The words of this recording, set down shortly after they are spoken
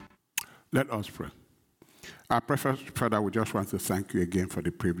Let us pray. Our precious Father, we just want to thank you again for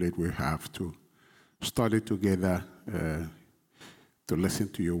the privilege we have to study together, to listen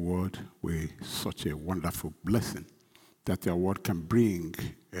to your word with such a wonderful blessing that your word can bring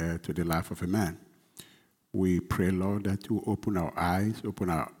to the life of a man. We pray, Lord, that you open our eyes, open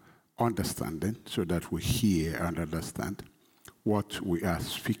our understanding so that we hear and understand what we are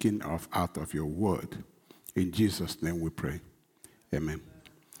speaking of out of your word. In Jesus' name we pray. Amen.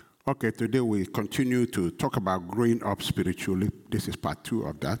 Okay, today we continue to talk about growing up spiritually. This is part 2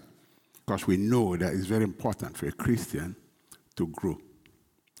 of that, because we know that it's very important for a Christian to grow.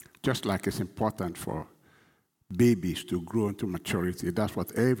 Just like it's important for babies to grow into maturity. That's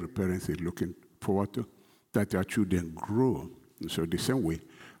what every parent is looking forward to, that their children grow. And so the same way,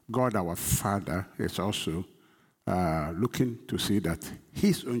 God our Father is also looking to see that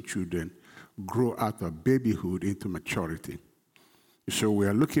his own children grow out of babyhood into maturity. So we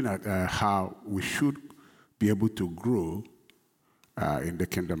are looking at how we should be able to grow in the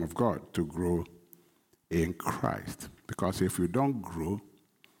kingdom of God, to grow in Christ. Because if you don't grow,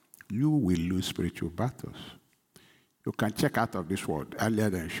 you will lose spiritual battles. You can check out of this world earlier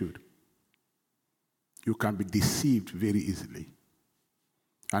than you should. You can be deceived very easily.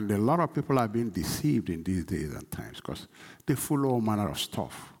 And a lot of people are being deceived in these days and times because they follow all manner of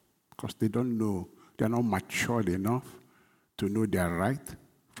stuff, because they don't know, they're not matured enough to know their right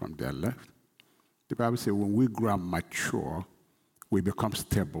from their left. The Bible says when we grow and mature, we become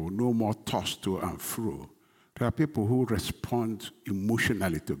stable, no more tossed to and fro. There are people who respond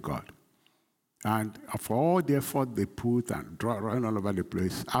emotionally to God. And for all the effort they put and run all over the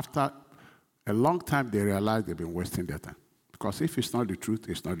place, after a long time they realize they've been wasting their time. Because if it's not the truth,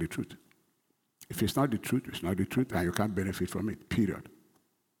 it's not the truth. If it's not the truth, it's not the truth, and you can't benefit from it, period.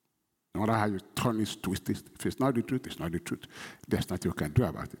 No matter how you turn it, twist it, if it's not the truth, it's not the truth. There's nothing you can do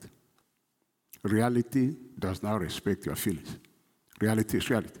about it. Reality does not respect your feelings. Reality is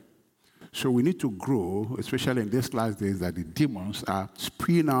reality. So we need to grow, especially in these last days that the demons are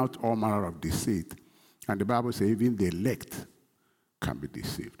spewing out all manner of deceit. And the Bible says even the elect can be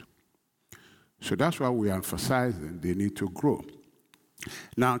deceived. So that's why we are emphasizing they need to grow.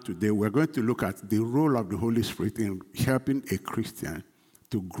 Now today we're going to look at the role of the Holy Spirit in helping a Christian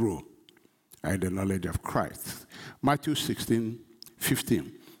to grow in the knowledge of Christ. Matthew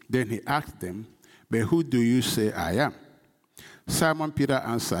 16:15. Then he asked them, "But who do you say I am?" Simon Peter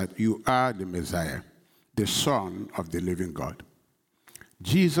answered, "You are the Messiah, the Son of the living God."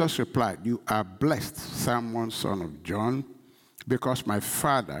 Jesus replied, "You are blessed, Simon, son of John, because my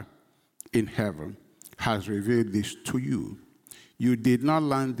Father in heaven has revealed this to you. You did not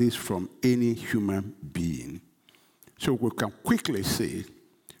learn this from any human being." So we can quickly see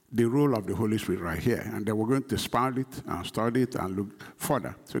the role of the Holy Spirit right here. And then we're going to expand it and study it and look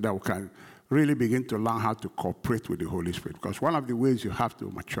further so that we can really begin to learn how to cooperate with the Holy Spirit. Because one of the ways you have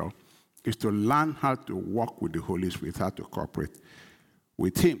to mature is to learn how to walk with the Holy Spirit, how to cooperate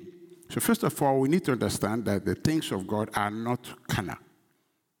with him. So first of all, we need to understand that the things of God are not carnal.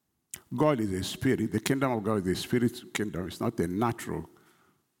 God is a spirit. The kingdom of God is a spirit kingdom. It's not a natural,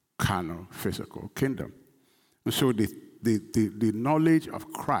 carnal, physical kingdom. And so the knowledge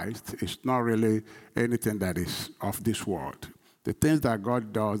of Christ is not really anything that is of this world. The things that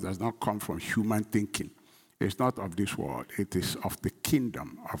God does not come from human thinking. It's not of this world. It is of the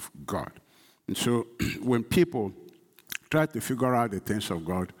kingdom of God. And so when people try to figure out the things of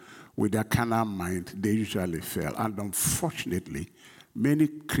God with their carnal mind, they usually fail. And unfortunately, many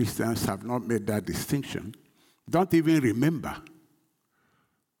Christians have not made that distinction, don't even remember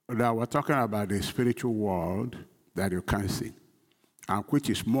that we're talking about the spiritual world that you can't see, and which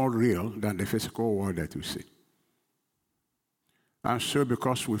is more real than the physical world that you see. And so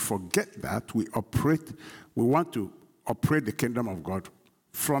because we forget that, we want to operate the kingdom of God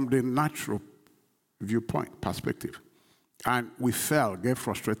from the natural viewpoint, perspective. And we fail, get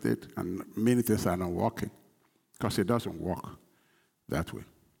frustrated, and many things are not working because it doesn't work that way.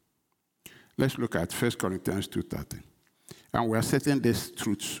 Let's look at 1 Corinthians 2:13. And we are setting these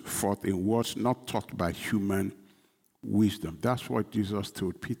truths forth in words not taught by human wisdom. That's what Jesus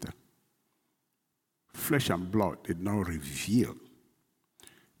told Peter. Flesh and blood did not reveal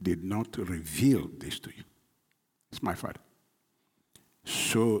this to you. It's my Father.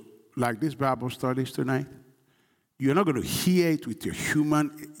 So, like these Bible studies tonight, you're not going to hear it with your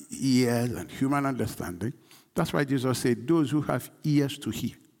human ears and human understanding. That's why Jesus said, those who have ears to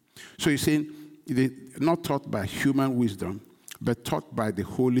hear. So he's saying, not taught by human wisdom, but taught by the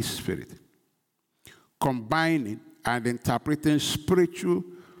Holy Spirit. Combining and interpreting spiritual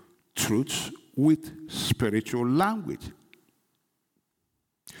truths with spiritual language.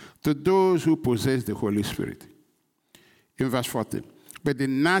 to those who possess the Holy Spirit. In verse 14, but the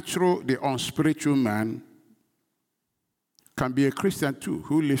natural, the unspiritual man can be a Christian too,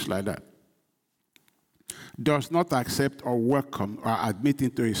 who lives like that. Does not accept or welcome or admit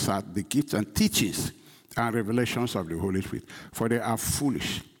into his heart the gifts and teachings and revelations of the Holy Spirit, for they are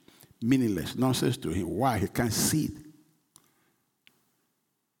foolish, meaningless, nonsense to him. Why? He can't see it.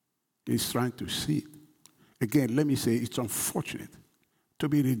 He's trying to see it. Again, let me say it's unfortunate, to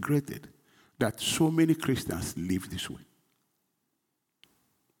be regretted, that so many Christians live this way.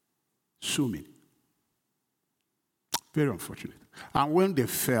 So many. Very unfortunate. And when they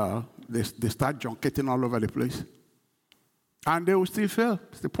fail, they start junketing all over the place. And they will still fail.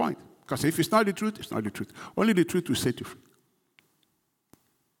 That's the point. Because if it's not the truth, it's not the truth. Only the truth will set you free.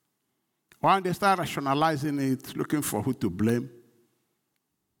 When they start rationalizing it, looking for who to blame,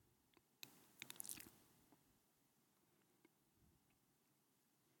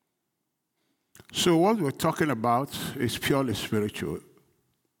 so what we're talking about is purely spiritual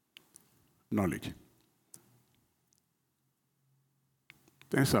knowledge.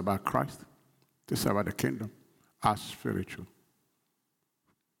 Things about Christ, things about the kingdom are spiritual.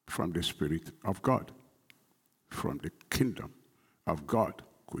 From the Spirit of God. From the kingdom of God,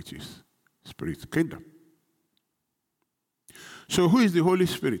 which is Spirit's kingdom. So who is the Holy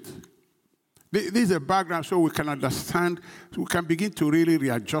Spirit? This is a background so we can understand, so we can begin to really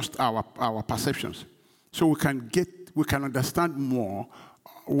readjust our perceptions. So we can understand more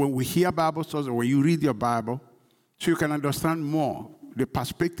when we hear Bible studies or when you read your Bible, so you can understand more the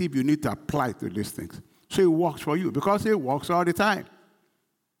perspective you need to apply to these things. So it works for you, because it works all the time.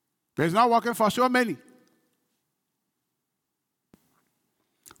 But it's not working for so many.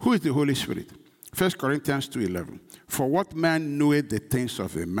 Who is the Holy Spirit? 1 Corinthians 2:11. For what man knoweth the things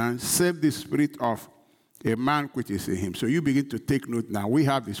of a man, save the spirit of a man which is in him. So you begin to take note now. We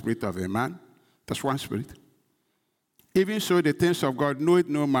have the spirit of a man. That's one spirit. Even so, the things of God knoweth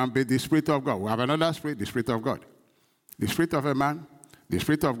no man but the Spirit of God. We have another spirit, the Spirit of God. The spirit of a man, the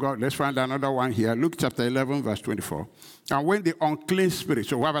Spirit of God. Let's find another one here. Luke chapter 11, verse 24. And when the unclean spirit,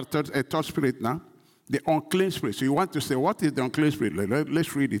 so we have a third spirit now. The unclean spirit. So you want to say, what is the unclean spirit?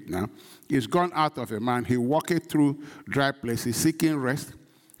 Let's read it now. He's gone out of a man. He walketh through dry places, seeking rest.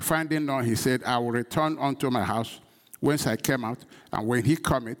 Finding none, he said, I will return unto my house whence I came out. And when he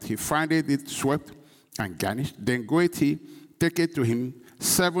cometh, he findeth it swept and garnished. Then goeth he, taketh to him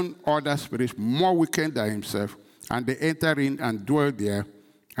 7 other spirits more wicked than himself. And they enter in and dwell there.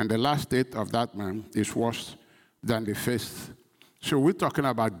 And the last state of that man is worse than the first. So we're talking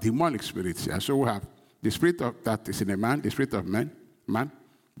about demonic spirits here. So we have the spirit that is in a man, the spirit of man,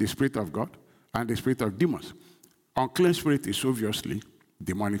 the spirit of God, and the spirit of demons. Unclean spirit is obviously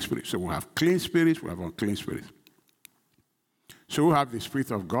demonic spirit. So we have clean spirits, we have unclean spirits. So we have the spirit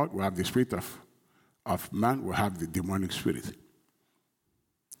of God, we have the spirit of man, we have the demonic spirit.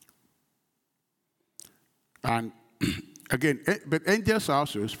 And again, but angels are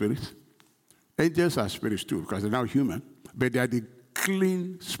also spirits. Angels are spirits too, because they're not human, but they are the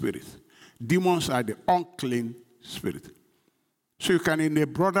clean spirits. Demons are the unclean spirit. So you can, in a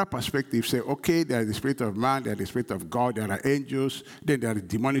broader perspective, say, okay, there is the spirit of man, there is the spirit of God, there are angels, then there are the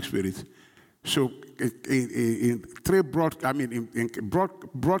demonic spirits. So in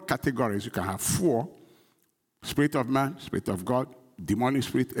broad categories, you can have 4: spirit of man, spirit of God, demonic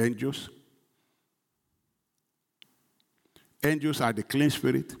spirit, angels. Angels are the clean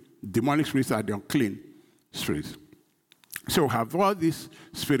spirit. Demonic spirits are the unclean spirits. So have all these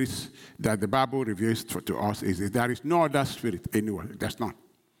spirits that the Bible reveals to us is that there is no other spirit anywhere. There's none.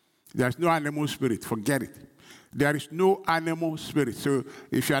 There's no animal spirit. Forget it. There is no animal spirit. So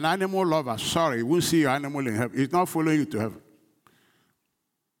if you're an animal lover, sorry, you won't see your animal in heaven. It's not following you to heaven.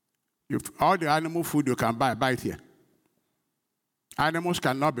 All the animal food you can buy it here. Animals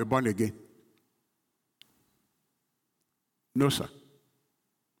cannot be born again. No, sir.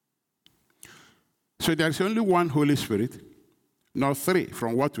 So there's only one Holy Spirit, not 3,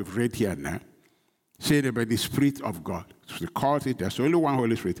 from what we've read here now, saying about the Spirit of God. So they call it, there's only one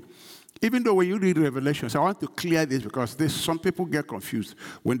Holy Spirit. Even though when you read Revelations, I want to clear this because some people get confused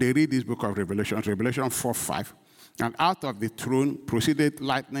when they read this book of Revelation, Revelation 4:5. And out of the throne proceeded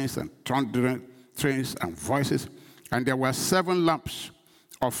lightnings and thundering trains and voices, and there were 7 lamps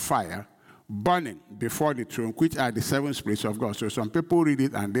of fire burning before the throne, which are the 7 spirits of God. So some people read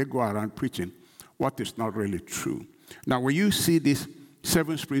it and they go around preaching what is not really true. Now, when you see these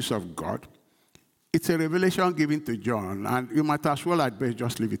 7 spirits of God, it's a revelation given to John, and you might as well at best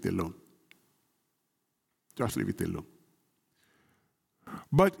just leave it alone. Just leave it alone.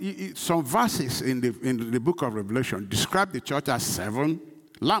 But some verses in the book of Revelation describe the church as 7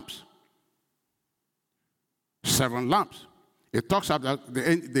 lamps. 7 lamps. It talks about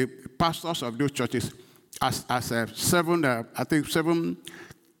the pastors of those churches as 7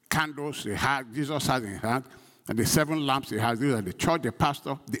 candles they had, Jesus had in his hand, and the 7 lamps he has. These are the church, the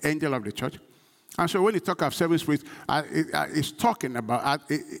pastor, the angel of the church. And so when you talk of 7 spirits, it's talking about,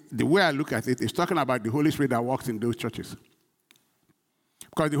 the way I look at it, it's talking about the Holy Spirit that works in those churches.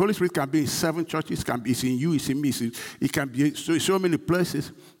 Because the Holy Spirit can be in 7 churches, it's in you, it's in me, it can be in so many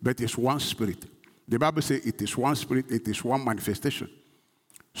places, but it's one Spirit. The Bible says it is one Spirit, it is one manifestation.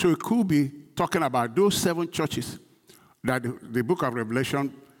 So it could be talking about those 7 churches that the book of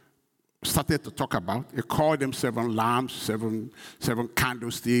Revelation started to talk about. It called them 7 lamps, 7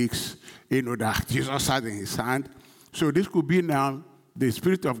 candlesticks, that Jesus had in his hand. So this could be now the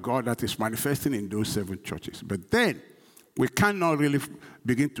Spirit of God that is manifesting in those 7 churches. But then we cannot really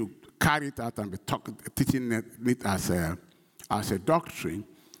begin to carry it out and be teaching it as a doctrine.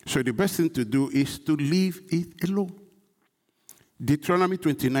 So the best thing to do is to leave it alone. Deuteronomy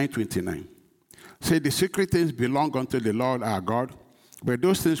 29:29 says, the secret things belong unto the Lord our God, but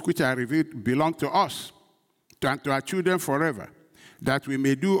those things which are revealed belong to us and to our children forever, that we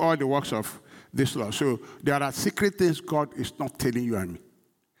may do all the works of this law. So there are secret things God is not telling you and me.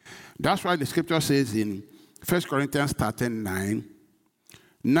 That's why the scripture says in 1 Corinthians 13:9,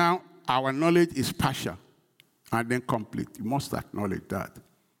 now our knowledge is partial and then complete. You must acknowledge that.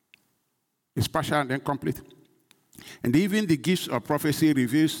 It's partial and then complete. And even the gifts of prophecy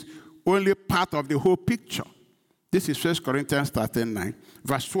reveals only part of the whole picture. This is 1 Corinthians 13:9,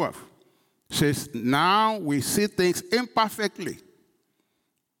 verse 12. It says, now we see things imperfectly,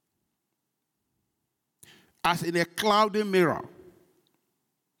 as in a cloudy mirror.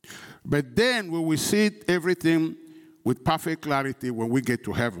 But then we will see everything with perfect clarity when we get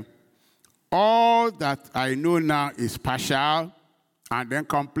to heaven. All that I know now is partial and then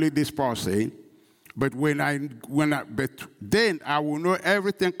complete, this Paul saying. But but then I will know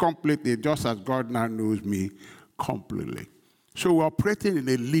everything completely, just as God now knows me completely. So we're operating in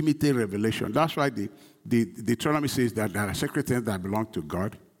a limited revelation. That's why the Deuteronomy says that there are sacred things that belong to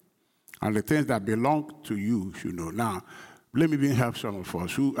God, and the things that belong to you should know. Now, let me even help some of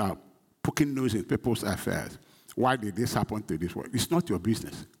us who are poking nose in people's affairs. Why did this happen to this world? It's not your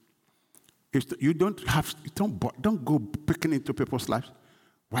business. Don't go picking into people's lives.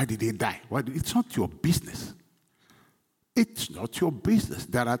 Why did they die? It's not your business. It's not your business.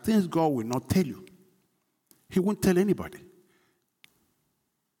 There are things God will not tell you. He won't tell anybody.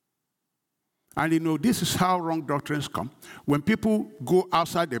 And this is how wrong doctrines come. When people go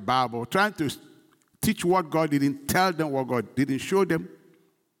outside the Bible trying to teach what God didn't tell them, what God didn't show them,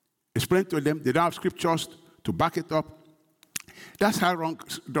 explain to them, they don't have scriptures to back it up. That's how wrong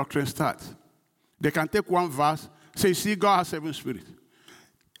doctrine starts. They can take one verse, say, see, God has 7 spirits.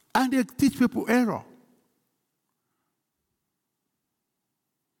 And they teach people error.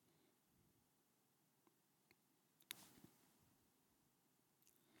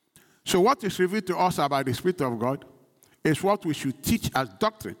 So what is revealed to us about the Spirit of God is what we should teach as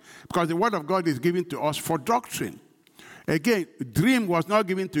doctrine. Because the Word of God is given to us for doctrine. Again, dream was not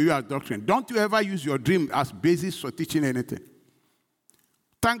given to you as doctrine. Don't you ever use your dream as basis for teaching anything.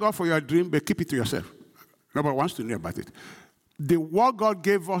 Thank God for your dream, but keep it to yourself. Nobody wants to know about it. The word God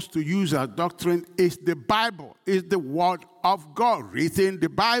gave us to use as doctrine is the Bible, is the Word of God written in the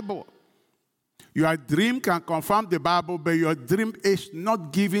Bible. Your dream can confirm the Bible, but your dream is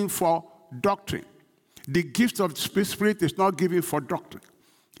not given for doctrine. The gift of the Spirit is not given for doctrine.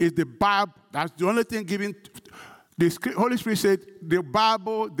 It's the Bible. That's the only thing given. The Holy Spirit said the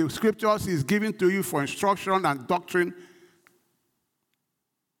Bible, the scriptures is given to you for instruction and doctrine.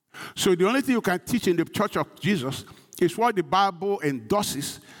 So the only thing you can teach in the Church of Jesus is what the Bible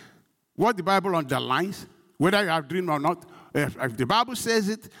endorses, what the Bible underlines, whether you have dreamed or not. If the Bible says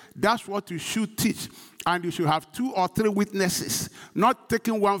it, that's what you should teach. And you should have 2 or 3 witnesses, not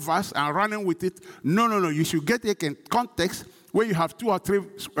taking one verse and running with it. No. You should get it in context where you have 2 or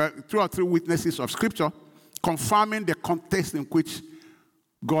 3 witnesses of Scripture confirming the context in which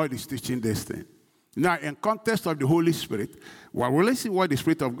God is teaching this thing. Now, in context of the Holy Spirit, well, let's see what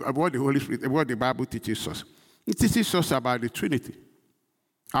the Holy Spirit, what the Bible teaches us. It teaches us about the Trinity.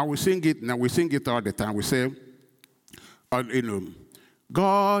 And we sing it, now we sing it all the time. We say,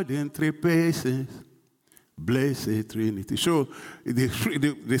 God in 3 persons, blessed Trinity. So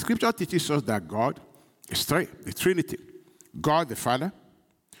the scripture teaches us that God is 3, the Trinity. God the Father,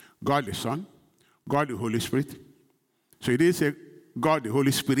 God the Son, God the Holy Spirit. So it didn't say God the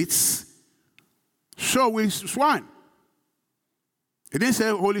Holy Spirits. So it's one. It didn't say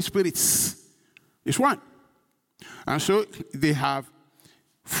Holy Spirits. It's one. And so they have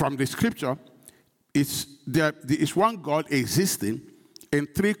from the scripture, it's one God existing in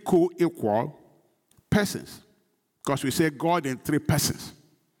three co-equal persons. Because we say God in three persons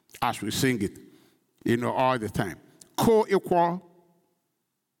as we sing it, all the time. Co-equal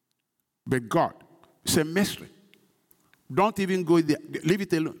with God. It's a mystery. Don't even go there. Leave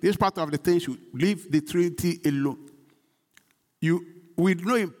it alone. This part of the things you leave the Trinity alone. We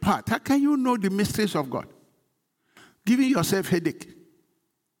know in part. How can you know the mysteries of God? Giving yourself headache.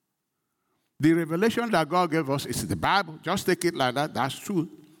 The revelation that God gave us is the Bible. Just take it like that. That's true.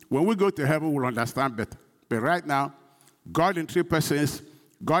 When we go to heaven, we'll understand better. But right now, God in three persons,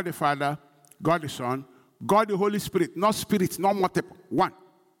 God the Father, God the Son, God the Holy Spirit. Not spirits, not multiple. One.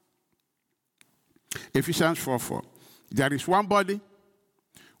 Ephesians 4:4. There is one body,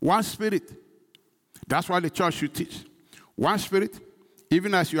 one spirit. That's why the church should teach. One spirit,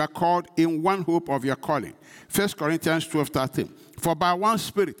 even as you are called in one hope of your calling. 1 Corinthians 12:13. For by one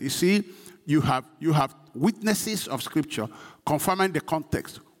spirit, you see, you have witnesses of Scripture confirming the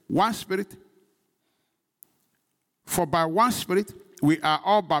context. One spirit. For by one spirit, we are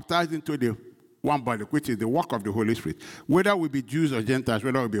all baptized into the one body, which is the work of the Holy Spirit. Whether we be Jews or Gentiles,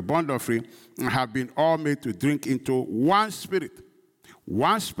 whether we be bond or free, have been all made to drink into one spirit.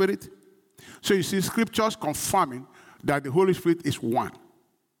 One spirit. So you see scriptures confirming that the Holy Spirit is one.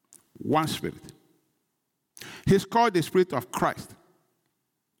 One spirit. He's called the Spirit of Christ.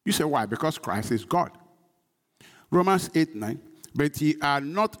 You say, why? Because Christ is God. Romans 8:9. But ye are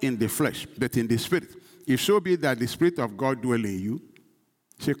not in the flesh, but in the Spirit. If so be that the Spirit of God dwell in you.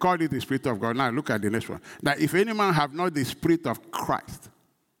 She called it the Spirit of God. Now look at the next one. Now, if any man have not the Spirit of Christ,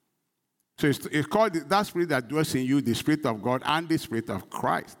 so it's called that Spirit that dwells in you, the Spirit of God and the Spirit of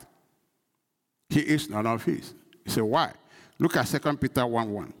Christ. He is none of his. You say, why? Look at 2 Peter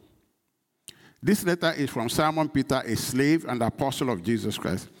 1:1. This letter is from Simon Peter, a slave and apostle of Jesus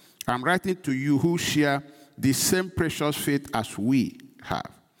Christ. I'm writing to you who share the same precious faith as we have.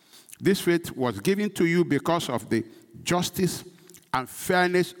 This faith was given to you because of the justice and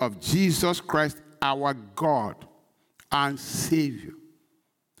fairness of Jesus Christ, our God and Savior.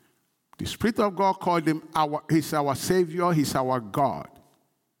 The Spirit of God called him he's our Savior, he's our God.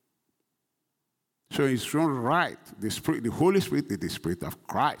 So it's right. The Holy Spirit is the Spirit of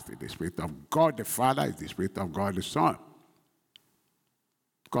Christ, is the Spirit of God the Father, is the Spirit of God the Son.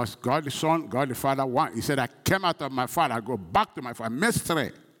 Because God the Son, God the Father, one. He said, I came out of my Father, I go back to my Father.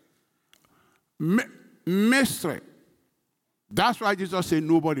 Mystery. Mystery. That's why Jesus said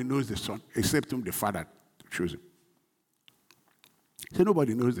nobody knows the Son except whom the Father chose him. He said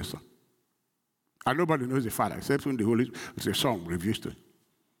nobody knows the Son. And nobody knows the Father except whom the Son reveals to him.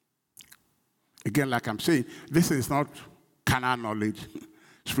 Again, like I'm saying, this is not carnal knowledge,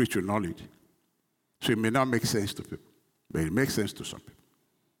 spiritual knowledge. So it may not make sense to people, but it makes sense to some people.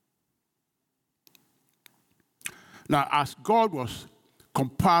 Now, as God was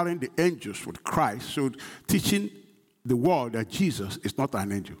comparing the angels with Christ, so teaching the world that Jesus is not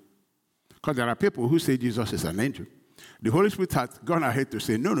an angel. Because there are people who say Jesus is an angel. The Holy Spirit has gone ahead to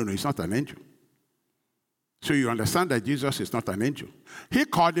say, no, he's not an angel. So you understand that Jesus is not an angel. He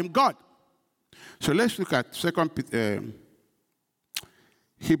called him God. So let's look at Hebrews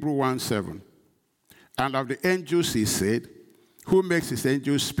 1:7. And of the angels he said, who makes his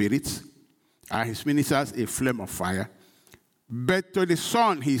angels spirits and his ministers a flame of fire. But to the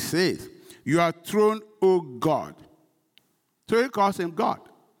Son he says, you are thrown, O God. So he calls him God.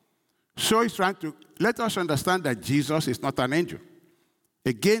 So he's trying to let us understand that Jesus is not an angel.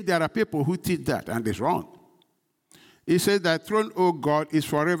 Again, there are people who teach that, and it's wrong. He said that throne, O God, is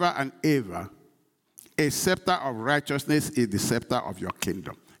forever and ever. A scepter of righteousness is the scepter of your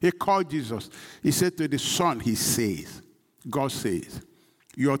kingdom. He called Jesus. He said to the Son, he says, God says,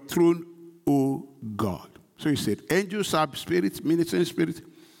 your throne, O God. So he said, angels are spirits, ministering spirits.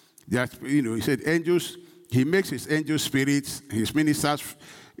 He said, angels, he makes his angel spirits, his ministers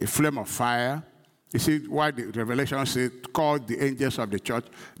a flame of fire. You see why the Revelation says, called the angels of the church,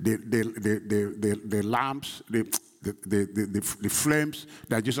 the lamps, the flames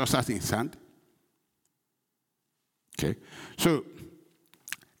that Jesus has in his hand. Okay, so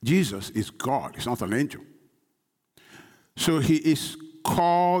Jesus is God. He's not an angel. So he is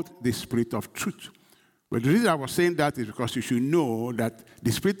called the Spirit of truth. But the reason I was saying that is because you should know that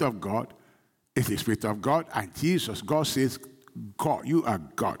the Spirit of God is the Spirit of God, and Jesus, God says, God, you are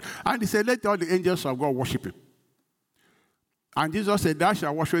God. And he said, let all the angels of God worship him. And Jesus said, thou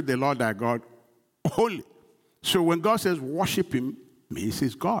shalt worship the Lord thy God only. So when God says worship him, it means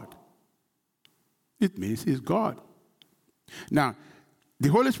he's God. It means he's God. Now, the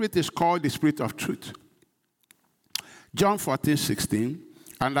Holy Spirit is called the Spirit of truth. John 14:16,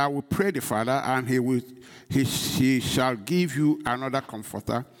 And I will pray the Father, and he shall give you another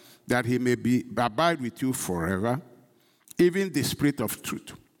comforter, that he may abide with you forever, even the Spirit of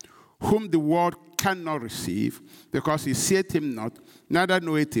truth, whom the world cannot receive, because he seeth him not, neither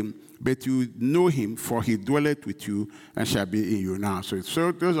knoweth him, but you know him, for he dwelleth with you and shall be in you now.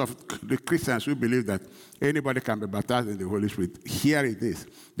 So those of the Christians who believe that anybody can be baptized in the Holy Spirit, here it is.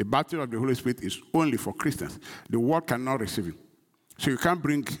 The baptism of the Holy Spirit is only for Christians. The world cannot receive him. So you can't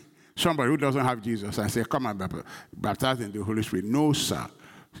bring somebody who doesn't have Jesus and say, come and be baptized in the Holy Spirit. No, sir.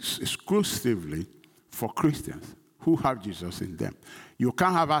 It's exclusively for Christians who have Jesus in them. You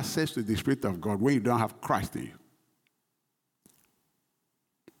can't have access to the Spirit of God when you don't have Christ in you.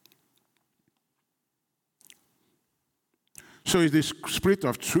 So it's the Spirit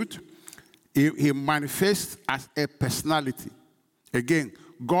of truth. He manifests as a personality. Again,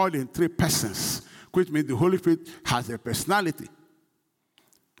 God in three persons, which means the Holy Spirit has a personality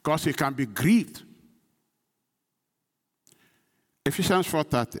because he can be grieved. Ephesians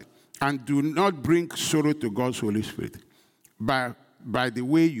 4:30. And do not bring sorrow to God's Holy Spirit by the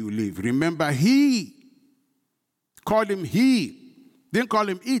way you live. Remember, he, called him he, didn't call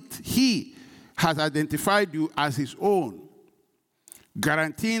him it. He has identified you as his own,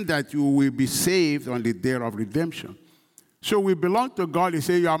 guaranteeing that you will be saved on the day of redemption. So we belong to God. He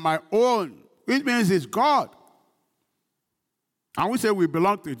says, you are my own, which means it's God. And we say we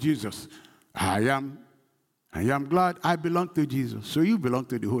belong to Jesus. I am glad I belong to Jesus. So you belong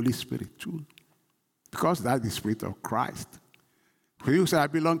to the Holy Spirit too, because that's the Spirit of Christ. When you say, I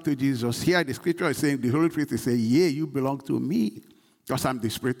belong to Jesus, here the scripture is saying, the Holy Spirit is saying, yeah, you belong to me, because I'm the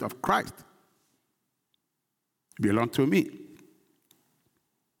Spirit of Christ. You belong to me.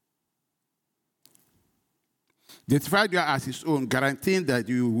 Identified you as his own, guaranteeing that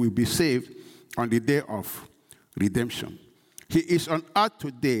you will be saved on the day of redemption. He is on earth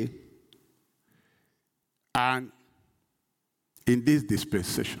today, and in this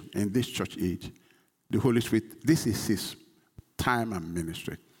dispensation, in this church age, the Holy Spirit, this is his time and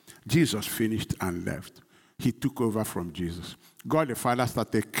ministry. Jesus finished and left. He took over from Jesus. God the Father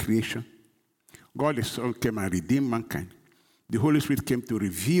started creation. God the Son came and redeemed mankind. The Holy Spirit came to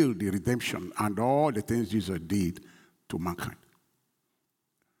reveal the redemption and all the things Jesus did to mankind.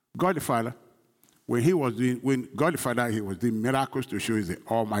 God the Father, when God the Father, he was doing miracles to show he's the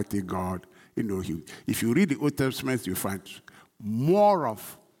Almighty God. You know, if you read the Old Testament, you find more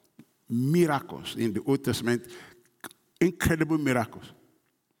of miracles in the Old Testament, incredible miracles.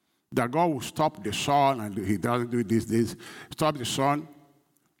 That God will stop the sun, and he doesn't do this, stop the sun,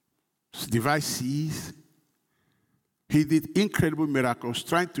 divide seas. He did incredible miracles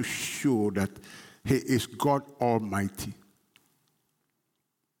trying to show that he is God Almighty.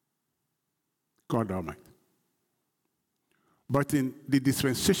 God Almighty. But in the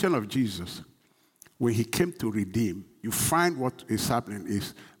dispensation of Jesus, when he came to redeem, you find what is happening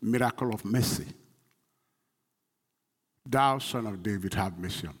is miracle of mercy. Thou, Son of David, have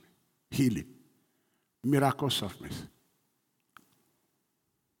mercy on me. Healing. Miracles of mercy.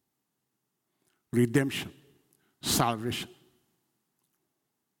 Redemption. Salvation.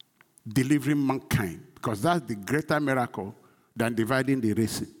 Delivering mankind. Because that's the greater miracle than dividing the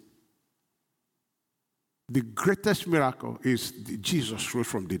race. The greatest miracle is Jesus rose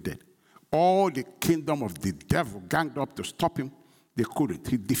from the dead. All the kingdom of the devil ganged up to stop him. They couldn't.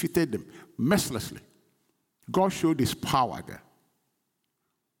 He defeated them mercilessly. God showed his power there.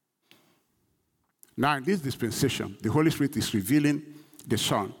 Now, in this dispensation, the Holy Spirit is revealing the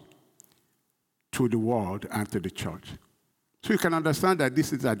Son to the world and to the church. So you can understand that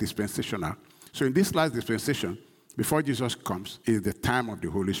this is a dispensation now. So in this last dispensation, before Jesus comes, is the time of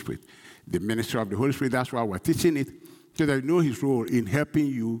the Holy Spirit. The ministry of the Holy Spirit, that's why we're teaching it, so that you know his role in helping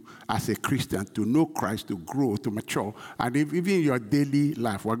you as a Christian to know Christ, to grow, to mature, and even in your daily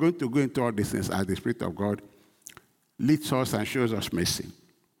life. We're going to go into all these things as the Spirit of God leads us and shows us mercy.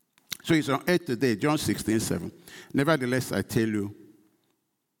 So it's on earth today, John 16:7. Nevertheless, I tell you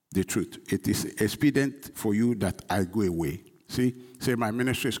the truth. It is expedient for you that I go away. See, say my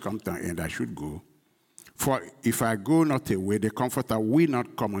ministry is come to an end, I should go. For if I go not away, the Comforter will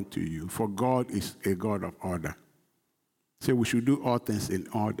not come unto you, for God is a God of order. So we should do all things in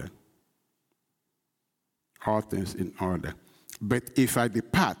order. All things in order. But if I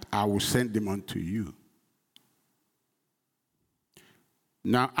depart, I will send them unto you.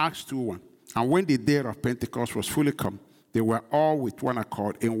 Now, Acts 2:1. And when the day of Pentecost was fully come, they were all with one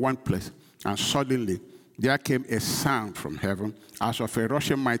accord in one place. And suddenly there came a sound from heaven as of a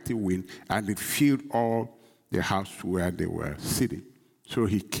rushing mighty wind, and it filled all the house where they were sitting. So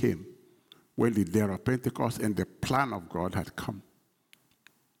he came when the day of Pentecost and the plan of God had come.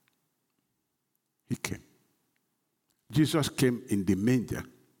 He came. Jesus came in the manger.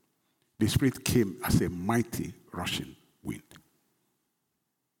 The Spirit came as a mighty rushing wind.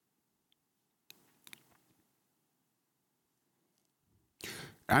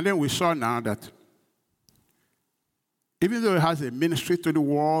 And then we saw now that even though he has a ministry to the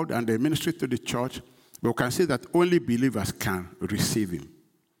world and a ministry to the church, we can see that only believers can receive him.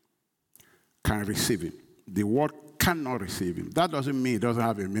 Can receive him. The world cannot receive him. That doesn't mean he doesn't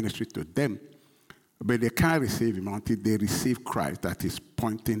have a ministry to them, but they can't receive him until they receive Christ that is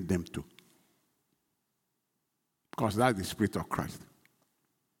pointing them to. Because that's the Spirit of Christ.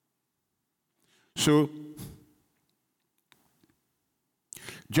 So,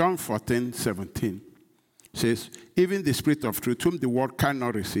 John 14:17 says, even the Spirit of truth, whom the world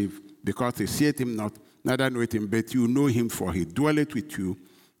cannot receive, because they seeth him not, neither knoweth him, but you know him, for he dwelleth with you,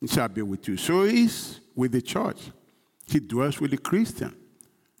 and shall be with you. So he is with the church. He dwells with the Christian.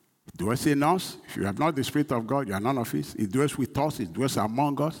 He dwells in us. If you have not the Spirit of God, you are none of his. He dwells with us. He dwells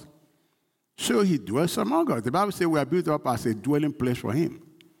among us. So he dwells among us. The Bible says we are built up as a dwelling place for him.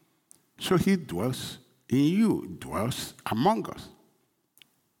 So he dwells in you, dwells among us.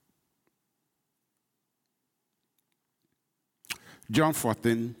 John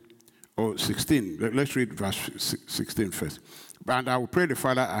 14:16. Let's read verse 16 first. And I will pray the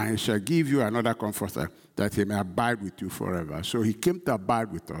Father, and he shall give you another comforter, that he may abide with you forever. So he came to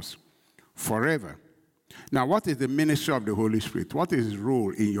abide with us forever. Now, what is the ministry of the Holy Spirit? What is his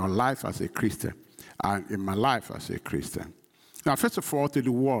role in your life as a Christian and in my life as a Christian? Now, first of all, to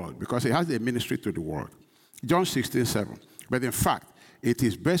the world, because he has a ministry to the world. John 16:7. But in fact, it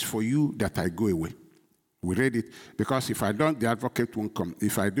is best for you that I go away. We read it, because if I don't, the advocate won't come.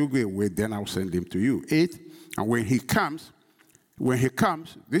 If I do go away, then I'll send him to you. 8, and when he comes,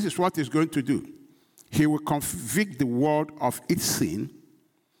 this is what he's going to do. He will convict the world of its sin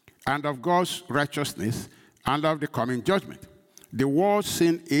and of God's righteousness and of the coming judgment. The world's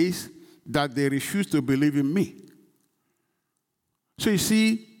sin is that they refuse to believe in me. So you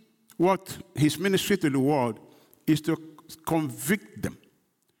see, what his ministry to the world is to convict them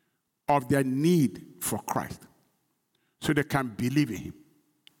of their need for Christ so they can believe in him.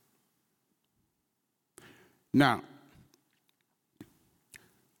 Now,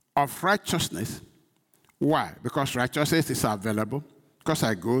 of righteousness, why? Because righteousness is available, because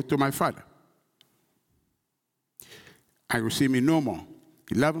I go to my Father. I will see me no more.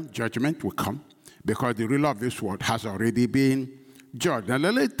 11, judgment will come, because the ruler of this world has already been judged. Now,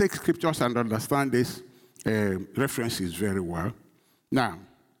 let's take scriptures and understand these references very well. Now,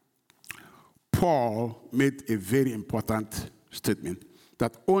 Paul made a very important statement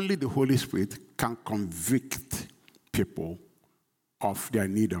that only the Holy Spirit can convict people of their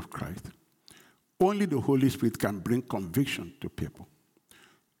need of Christ. Only the Holy Spirit can bring conviction to people.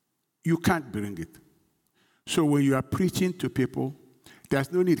 You can't bring it. So when you are preaching to people,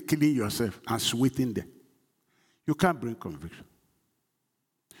 there's no need killing yourself and sweating them. You can't bring conviction.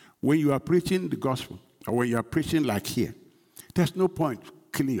 When you are preaching the gospel, or when you are preaching like here, there's no point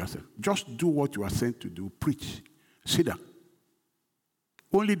killing yourself. Just do what you are sent to do. Preach. Sit down.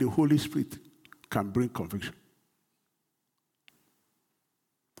 Only the Holy Spirit can bring conviction.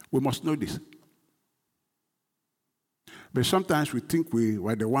 We must know this. But sometimes we think we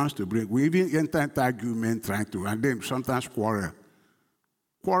were the ones to bring. We even enter into argument trying to, and then sometimes quarrel.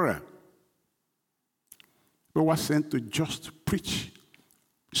 Quarrel. But we're sent to just preach.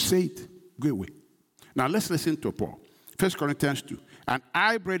 Say it. Go away. Now let's listen to Paul. 1 Corinthians 2. And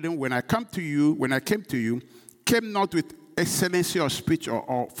I, brethren, when I came to you, came not with excellency of speech or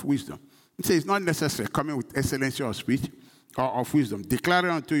of wisdom. He says it's not necessary coming with excellency of speech or of wisdom,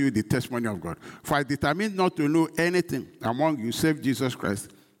 declaring unto you the testimony of God. For I determined not to know anything among you save Jesus Christ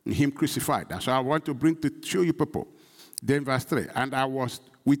and him crucified. That's what I want to bring to show you people. Then verse 3. And I was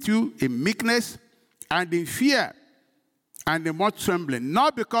with you in meekness and in fear and in much trembling,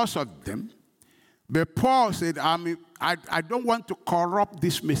 not because of them, but Paul said, I don't want to corrupt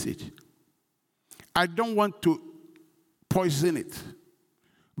this message. I don't want to poison it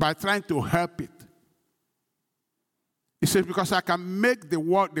by trying to help it. He says, because I can make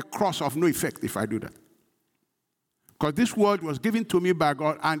the cross of no effect if I do that. Because this word was given to me by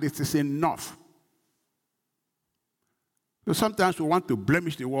God, and it is enough. So sometimes we want to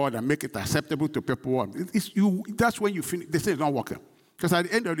blemish the word and make it acceptable to people. That's when you finish. They say it's not working. Because at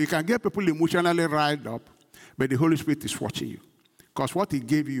the end of it, you can get people emotionally riled up, but the Holy Spirit is watching you. Because what he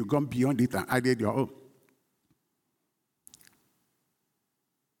gave you, you've gone beyond it and added your own.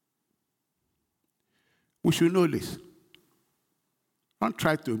 We should know this. Don't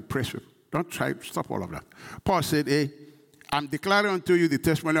try to impress people. Don't try to stop all of that. Paul said, I'm declaring unto you the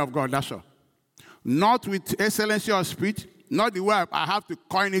testimony of God, that's all. not with excellency of speech, not the way I have to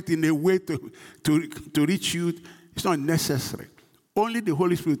coin it in a way to reach you. It's not necessary. Only the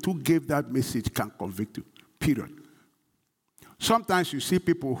Holy Spirit who gave that message can convict you, period. Sometimes you see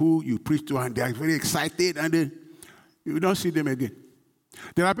people who you preach to and they are very excited and then you don't see them again.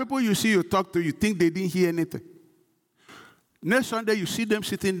 There are people you see, you talk to, you think they didn't hear anything. Next Sunday, you see them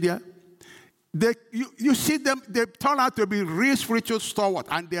sitting there. You see them, they turn out to be real spiritual stalwart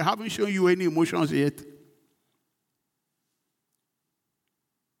and they haven't shown you any emotions yet.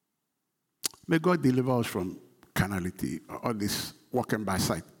 May God deliver us from carnality, all this walking by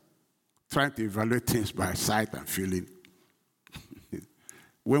sight, trying to evaluate things by sight and feeling.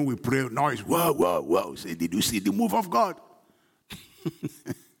 When we pray, noise, whoa, whoa, whoa. Say, did you see the move of God?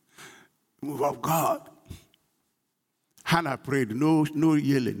 Move of God. Hannah prayed, no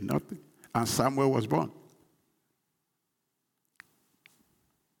yelling, nothing. And Samuel was born.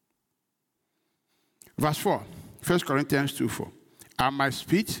 Verse 4, 1 Corinthians 2:4. And my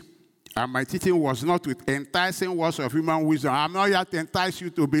speech and my teaching was not with enticing words of human wisdom. I'm not here to entice you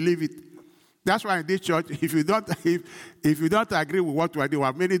to believe it. That's why in this church, if you don't agree with what I do, we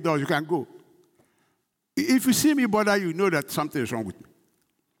have many doors, you can go. If you see me bother you, know that something is wrong with me.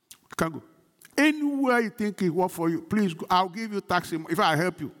 You can go. Anywhere you think it works for you, please go. I'll give you taxi if I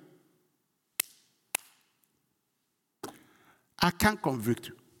help you. I can't convict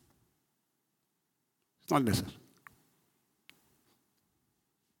you. It's not necessary.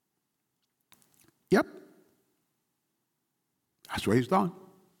 Yep. That's what he's done.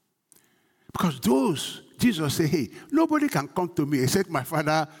 Because Jesus said, hey, nobody can come to me except my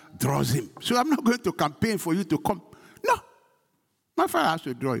Father draws him. So I'm not going to campaign for you to come. No. My Father has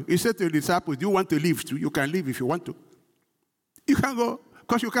to draw you. He said to the disciples, do you want to leave too? You can leave if you want to. You can go.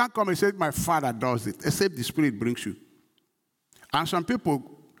 Because you can't come and say, my Father does it, except the Spirit brings you. And some people,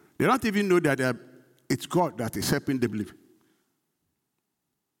 they don't even know that it's God that is helping them live.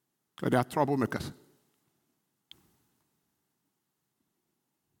 So they are troublemakers.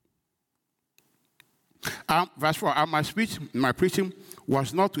 Verse 4, and my speech, my preaching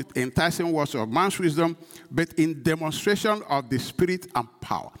was not with enticing words of man's wisdom, but in demonstration of the Spirit and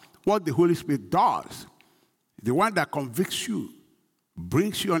power. What the Holy Spirit does, the one that convicts you,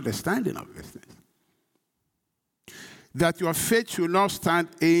 brings you understanding of these things. That your faith should not stand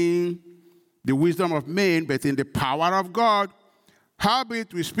in the wisdom of men, but in the power of God.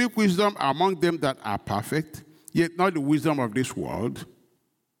 Howbeit we speak wisdom among them that are perfect, yet not the wisdom of this world,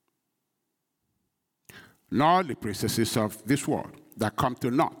 nor the princesses of this world that come to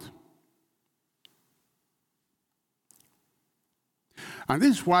naught. And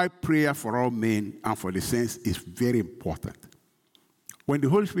this is why prayer for all men and for the saints is very important. When the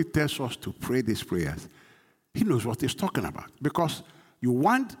Holy Spirit tells us to pray these prayers, he knows what he's talking about. Because you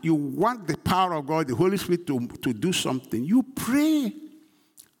want the power of God, the Holy Spirit, to do something. You pray.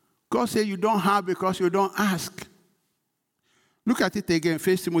 God said you don't have because you don't ask. Look at it again,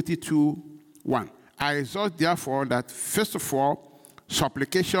 1 Timothy 2:1. I exhort, therefore, that first of all,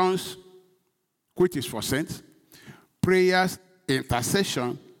 supplications, which is for saints, prayers,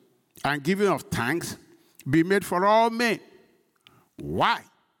 intercession, and giving of thanks be made for all men. Why?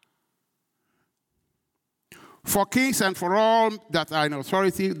 For kings and for all that are in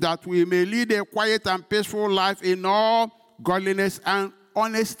authority, that we may lead a quiet and peaceful life in all godliness and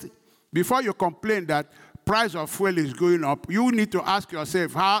honesty. Before you complain that price of fuel is going up, you need to ask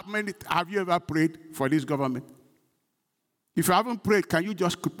yourself, how many have you ever prayed for this government? If you haven't prayed, can you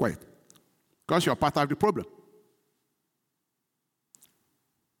just keep quiet? Because you're part of the problem.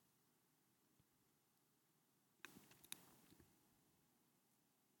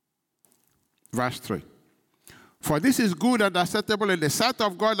 Verse 3. For this is good and acceptable in the sight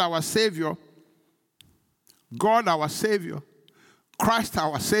of God our Savior, God our Savior, Christ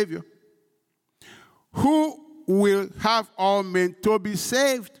our Savior, who will have all men to be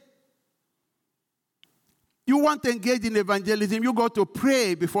saved. You want to engage in evangelism, you got to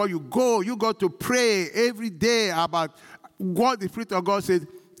pray before you go. You got to pray every day about what the Spirit of God says.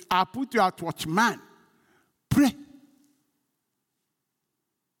 I put you at watchman. Pray.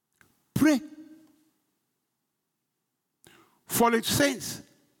 Pray. For the saints,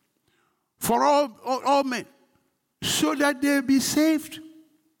 for all men, so that they be saved.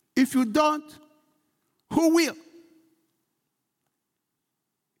 If you don't, who will?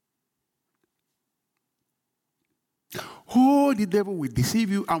 Oh, the devil will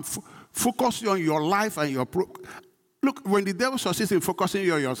deceive you and focus you on your life and your Look, when the devil succeeds in focusing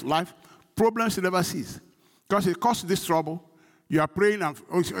you on your life, problems never cease. Because it causes this trouble. You are praying and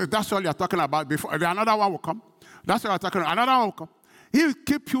that's all you're talking about before. Another one will come. That's what I'm talking about. Another one will come. He'll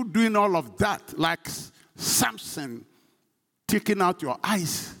keep you doing all of that, like Samson taking out your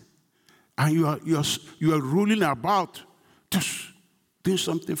eyes, and you are rolling about, just doing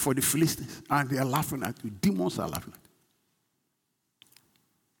something for the Philistines, and they are laughing at you. Demons are laughing at you.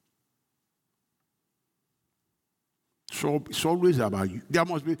 So it's always about you. There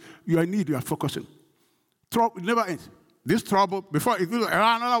must be, you are in need, you are focusing. Trouble never ends. This trouble, before it will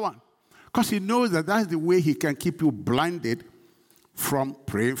another one. Because he knows that that's the way he can keep you blinded from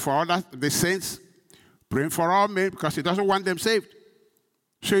praying for others, the saints, praying for all men, because he doesn't want them saved.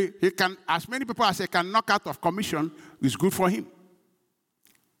 So he can, as many people as he can knock out of commission is good for him.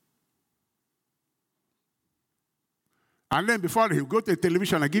 And then before he'll go to the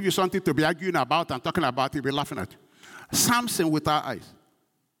television and give you something to be arguing about and talking about, he'll be laughing at you. Samson without eyes.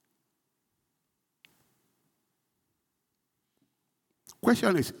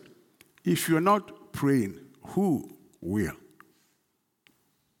 Question is, if you're not praying, who will?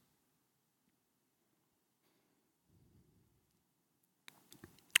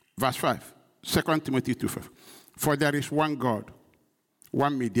 Verse 5, 2 Timothy 2:5. For there is one God,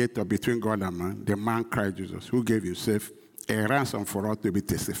 one mediator between God and man, the man Christ Jesus, who gave himself a ransom for all to be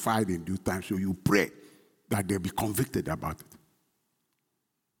testified in due time. So you pray that they'll be convicted about it.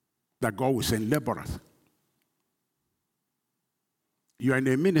 That God will send laborers. You are in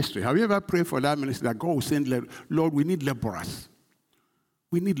a ministry. Have you ever prayed for that ministry that God will send laborers? Lord, we need laborers.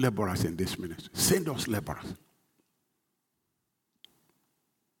 We need laborers in this ministry. Send us laborers.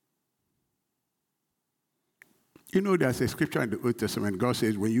 You know, there's a scripture in the Old Testament. God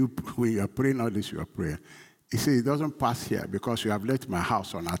says, when you are praying all this, your prayer, he says, it doesn't pass here because you have left my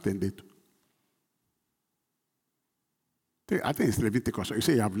house unattended. I think it's Leviticus. You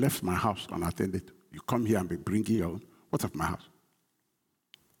say, you have left my house unattended. You come here and be bringing your own. What of my house?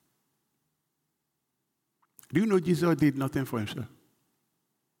 Do you know Jesus did nothing for himself?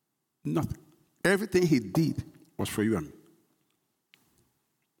 Nothing. Everything he did was for you and me.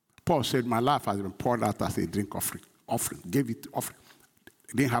 Paul said, my life has been poured out as a drink offering. Gave it offering.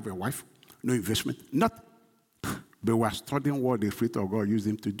 Didn't have a wife, no investment, nothing. But we are studying what the Spirit of God used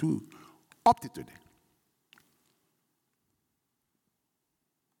him to do up to today.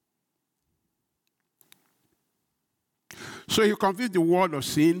 So you convict the world of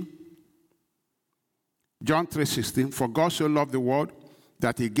sin. John 3:16, for God so loved the world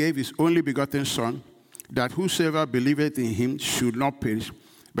that he gave his only begotten Son, that whosoever believeth in him should not perish,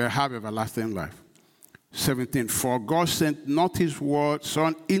 but have everlasting life. 17, for God sent not his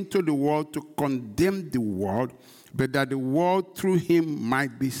Son into the world to condemn the world, but that the world through him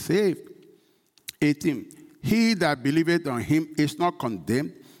might be saved. 18, he that believeth on him is not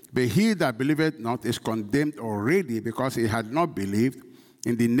condemned, but he that believeth not is condemned already, because he had not believed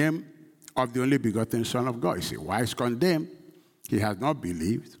in the name of the only begotten Son of God. You say, why is condemned? He has not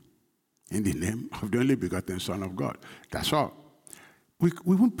believed in the name of the only begotten Son of God. That's all.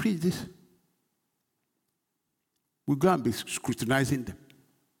 We won't preach this. We'll go and be scrutinizing them.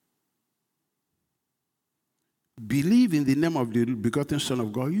 Believe in the name of the begotten Son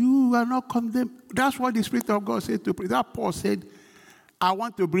of God. You are not condemned. That's what the Spirit of God said to preach. That Paul said, I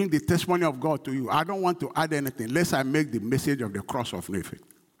want to bring the testimony of God to you. I don't want to add anything, lest I make the message of the cross of no effect.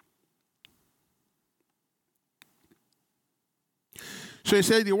 So he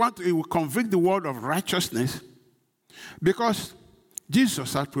said he will convict the world of righteousness because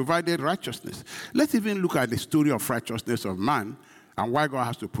Jesus has provided righteousness. Let's even look at the story of righteousness of man and why God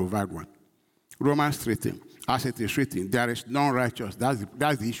has to provide one. Romans 3:10, as it is written, there is none righteous. That's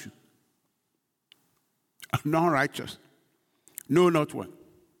the issue. None righteous. No, not one.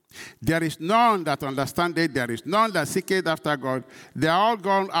 There is none that understandeth, there is none that seeketh after God. They are all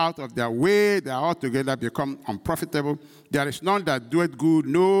gone out of their way, they are altogether become unprofitable. There is none that doeth good,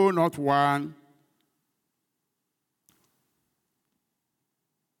 no, not one.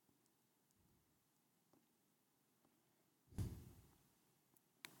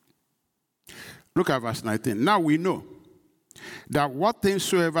 Look at verse 19. Now we know that what things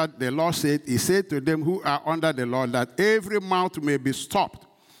soever the law said, he said to them who are under the law, that every mouth may be stopped,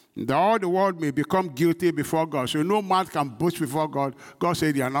 that all the world may become guilty before God. So no mouth can boast before God. God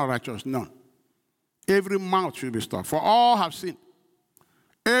said they are not righteous. None. Every mouth should be stopped. For all have sinned.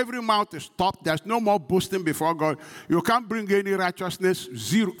 Every mouth is stopped. There's no more boasting before God. You can't bring any righteousness.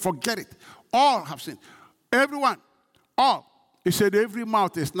 Zero. Forget it. All have sinned. Everyone. All. He said every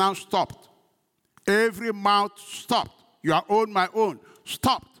mouth is now stopped. Every mouth stopped. Your own, my own.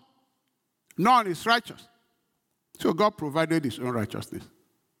 Stopped. None is righteous. So God provided his own righteousness.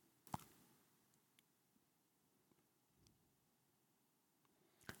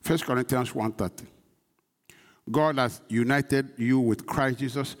 First Corinthians 1:30. God has united you with Christ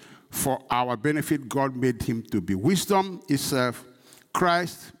Jesus. For our benefit, God made him to be wisdom itself.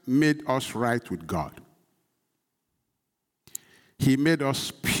 Christ made us right with God. He made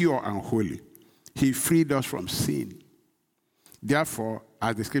us pure and holy. He freed us from sin. Therefore,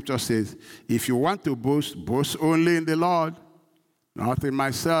 as the scripture says, if you want to boast, boast only in the Lord. Not in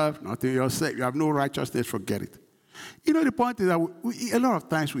myself, not in yourself. You have no righteousness, forget it. You know, the point is that a lot of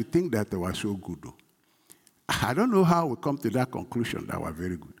times we think that they were so good, though. I don't know how we come to that conclusion that we're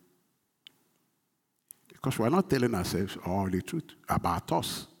very good. Because we're not telling ourselves all the truth about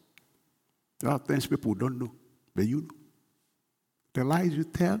us. A lot of things people don't know, but you know. The lies you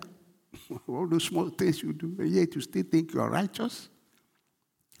tell, all those small things you do, and yet you still think you are righteous.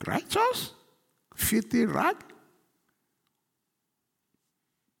 Righteous? Filthy rag?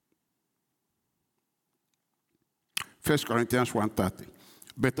 First Corinthians 1:30.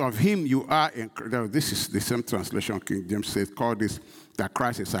 But of him you are in Christ. This is the same translation King James says, call this that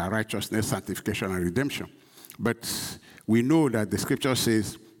Christ is our righteousness, sanctification, and redemption. But we know that the scripture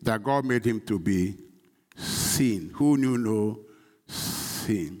says that God made him to be sin. Who knew no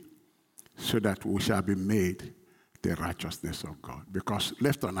sin? So that we shall be made the righteousness of God. Because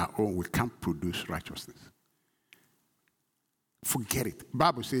left on our own, we can't produce righteousness. Forget it. The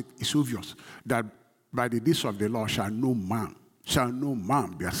Bible says it's obvious that by the deeds of the law shall no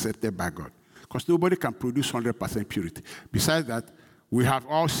man be accepted by God. Because nobody can produce 100% purity. Besides that, we have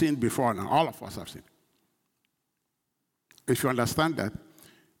all sinned before now. All of us have sinned. If you understand that,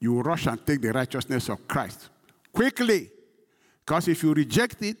 you will rush and take the righteousness of Christ quickly. Because if you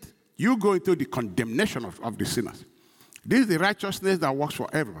reject it, you go into the condemnation of the sinners. This is the righteousness that works for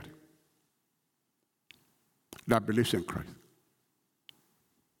everybody that believes in Christ.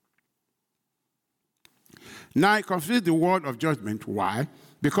 Now, it considers the word of judgment. Why?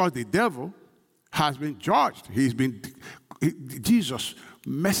 Because the devil has been judged. Jesus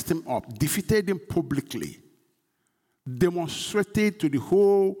messed him up, defeated him publicly, demonstrated to the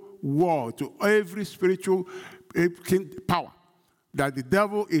whole world, to every spiritual power, that the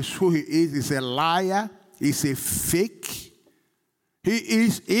devil is who he is. He's a liar. He's a fake. He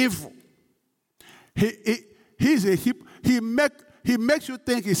is evil. He makes you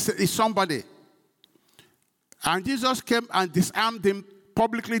think he's somebody. And Jesus came and disarmed him,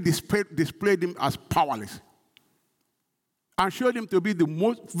 publicly displayed him as powerless, and showed him to be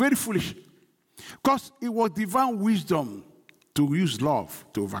very foolish. Because it was divine wisdom to use love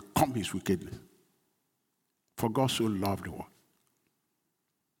to overcome his wickedness. For God so loved the world.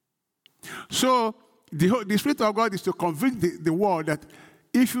 So the Spirit of God is to convince the world that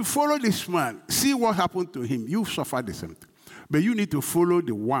if you follow this man, see what happened to him, you suffer the same thing. But you need to follow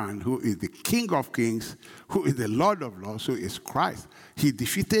the one who is the King of Kings, who is the Lord of Lords, who is Christ. He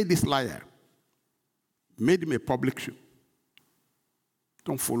defeated this liar, made him a public show.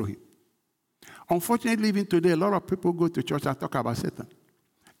 Don't follow him. Unfortunately, even today, a lot of people go to church and talk about Satan.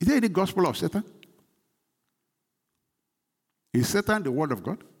 Is there any gospel of Satan? Is Satan the word of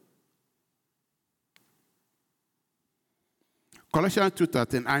God? Colossians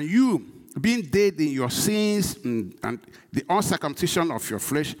 2:13, and you, being dead in your sins and the uncircumcision of your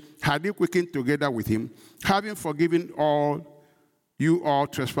flesh, had you quickened together with him, having forgiven all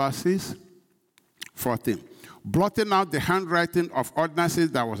trespasses. 14, blotting out the handwriting of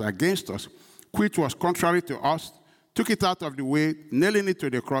ordinances that was against us, which was contrary to us, took it out of the way, nailing it to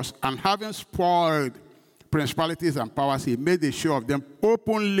the cross, and having spoiled principalities and powers, he made a show of them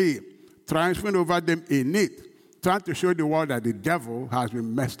openly, triumphing over them in it, trying to show the world that the devil has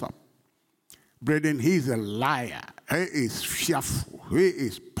been messed up. Brethren, he's a liar. He is fearful. He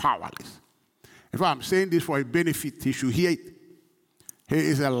is powerless. If I'm saying this for a benefit, he should hear it. He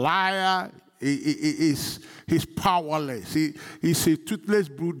is a liar. He's powerless. He's a toothless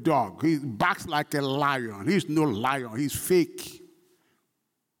bulldog. He barks like a lion. He's no lion. He's fake.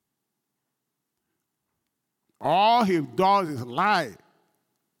 All he does is lie.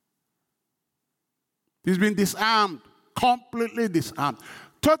 He's been disarmed, completely disarmed,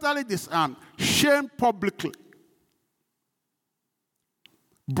 totally disarmed, shamed publicly,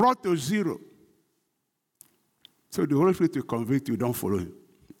 brought to zero. So the Holy Spirit will convict you, don't follow him.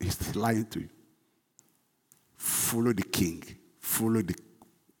 He's lying to you. Follow the King. Follow the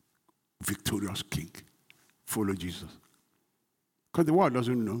victorious King. Follow Jesus. Because the world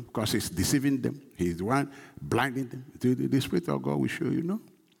doesn't know, because he's deceiving them. He's the one blinding them. The Spirit of God will show you, no.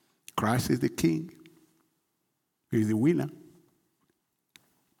 Christ is the King. He's the winner.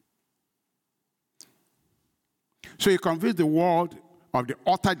 So he convinced the world of the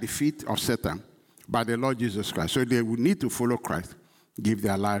utter defeat of Satan by the Lord Jesus Christ. So they would need to follow Christ, give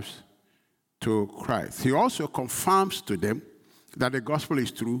their lives to Christ. He also confirms to them that the gospel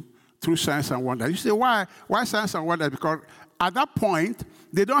is true through signs and wonders. You say, why signs and wonders? Because at that point,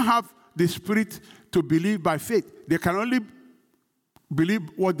 they don't have the Spirit to believe by faith. They can only believe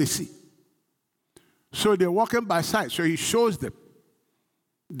what they see. So they're walking by sight. So he shows them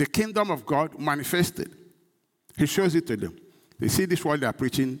the kingdom of God manifested. He shows it to them. They see this word they are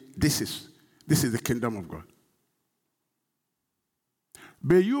preaching. This is the kingdom of God.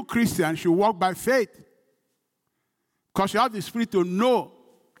 But you Christians should walk by faith. Because you have the Spirit to know.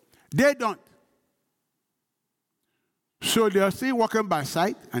 They don't. So they are still walking by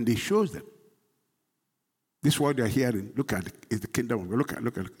sight, and he shows them. This word they are hearing, look at it, is the kingdom of God.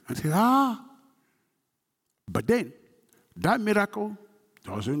 Look at it. And say, But then, that miracle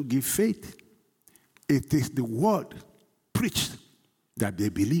doesn't give faith. It is the word preached that they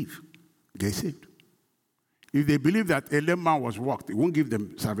believe. Get saved. If they believe that a lame man was walked, it won't give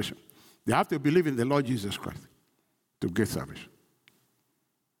them salvation. They have to believe in the Lord Jesus Christ to get salvation.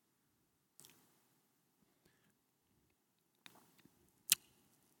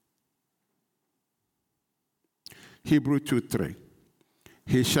 Hebrews 2:3.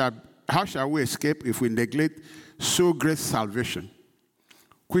 How shall we escape if we neglect so great salvation,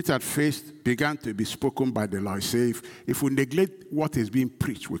 which at first began to be spoken by the Lord? Say, if we neglect what is being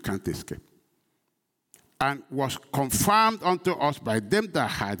preached, we can't escape. And was confirmed unto us by them that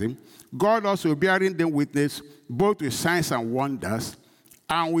had him, God also bearing them witness, both with signs and wonders,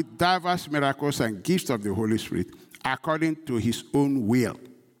 and with diverse miracles and gifts of the Holy Spirit, according to his own will.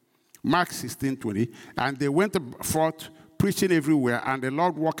 Mark 16:20. And they went forth preaching everywhere, and the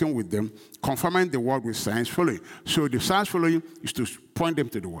Lord walking with them, confirming the word with signs following. So the signs following is to point them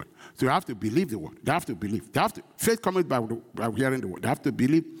to the word. So they have to believe the word. They have to believe. Faith comes by hearing the word. They have to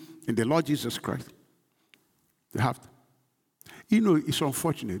believe in the Lord Jesus Christ. They have to. You know, it's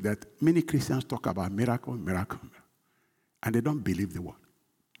unfortunate that many Christians talk about miracle, and they don't believe the word.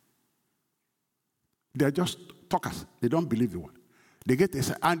 They're just talkers. They don't believe the word. They get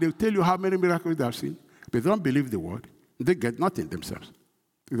this, and they'll tell you how many miracles they have seen, but they don't believe the word. They get nothing themselves.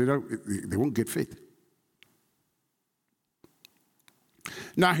 They won't get faith.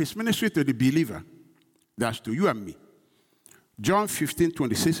 Now, his ministry to the believer, that's to you and me. John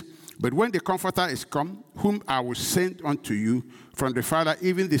 15:26. But when the Comforter is come, whom I will send unto you from the Father,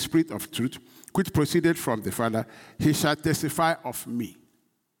 even the Spirit of truth, which proceeded from the Father, he shall testify of me.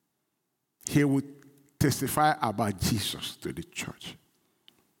 He will testify about Jesus to the church.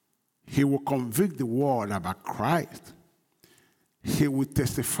 He will convict the world about Christ. He will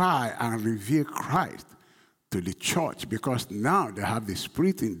testify and reveal Christ to the church, because now they have the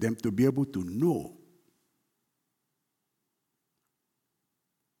Spirit in them to be able to know.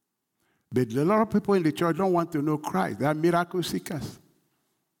 But a lot of people in the church don't want to know Christ. They are miracle seekers.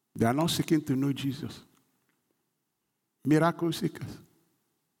 They are not seeking to know Jesus. Miracle seekers.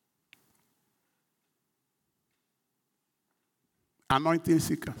 Anointing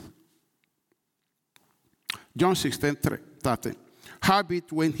seekers. John 16:13.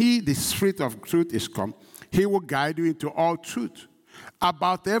 Howbeit, when he, the Spirit of truth, is come, he will guide you into all truth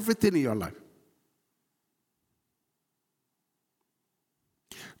about everything in your life.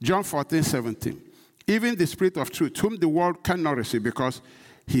 John 14:17. Even the Spirit of truth, whom the world cannot receive, because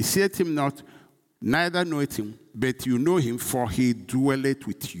he seeth him not, neither knoweth him, but you know him, for he dwelleth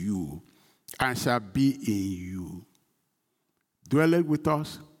with you and shall be in you. Dwelleth with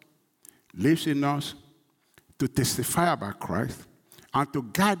us, lives in us, to testify about Christ, and to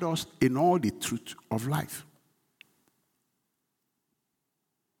guide us in all the truth of life.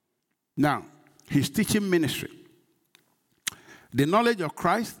 Now, his teaching ministry. The knowledge of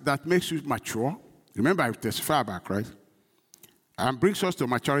Christ that makes you mature, remember I testify about Christ, and brings us to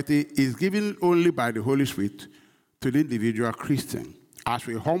maturity, is given only by the Holy Spirit to the individual Christian, as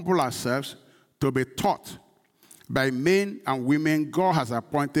we humble ourselves to be taught by men and women God has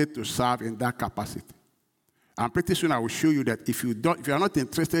appointed to serve in that capacity. And pretty soon I will show you that if you are not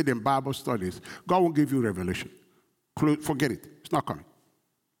interested in Bible studies, God won't give you revelation. Forget it. It's not coming.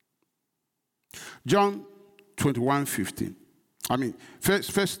 John 21:15.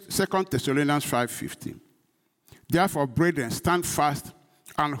 Second Thessalonians 5:15. Therefore, brethren, stand fast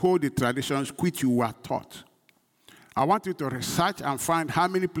and hold the traditions which you were taught. I want you to research and find how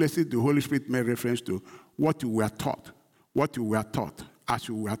many places the Holy Spirit made reference to what you were taught. What you were taught, as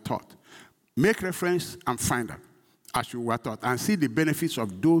you were taught. Make reference and find out as you were taught, and see the benefits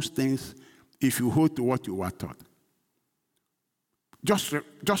of those things if you hold to what you were taught. Just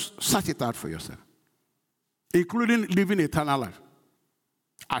search it out for yourself, including living eternal life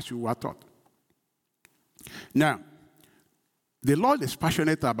as you were taught. Now, the Lord is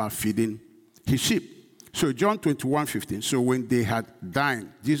passionate about feeding his sheep. So John 21:15. So when they had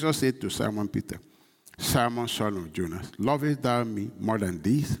dined, Jesus said to Simon Peter, Simon, son of Jonas, lovest thou me more than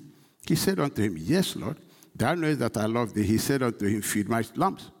these? He said unto him, Yes, Lord. Thou knowest that I love thee. He said unto him, Feed my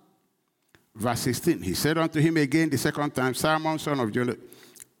lambs. Verse 16. He said unto him again the second time, Simon, son of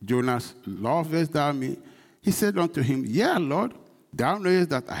Jonas, lovest thou me? He said unto him, Yea, Lord. Thou knowest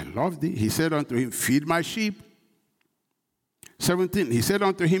that I love thee. He said unto him, Feed my sheep. 17. He said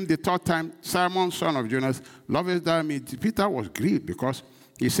unto him the third time, Simon, son of Jonas, lovest thou me? Peter was grieved because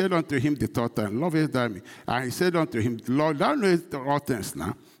he said unto him the third time, lovest thou me? And he said unto him, Lord, thou knowest all things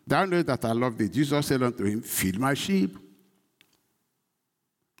now. Thou knowest that I love thee. Jesus said unto him, Feed my sheep.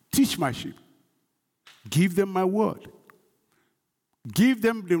 Teach my sheep. Give them my word. Give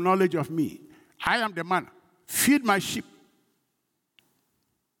them the knowledge of me. I am the man. Feed my sheep.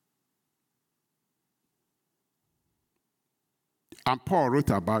 And Paul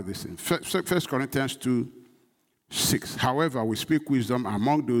wrote about this in 1 Corinthians 2:6. However, we speak wisdom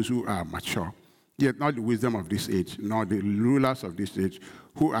among those who are mature, yet not the wisdom of this age, nor the rulers of this age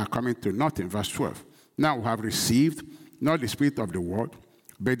who are coming to nothing. Verse 12. Now we have received not the spirit of the world,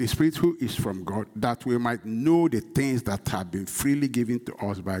 but the Spirit who is from God, that we might know the things that have been freely given to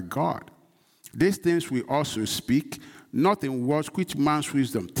us by God. These things we also speak, not in words which man's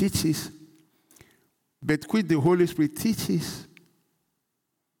wisdom teaches, but which the Holy Spirit teaches.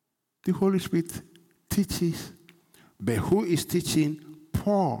 The Holy Spirit teaches. But who is teaching?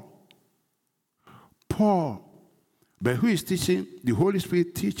 Paul. But who is teaching? The Holy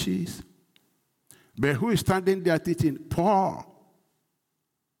Spirit teaches. But who is standing there teaching? Paul.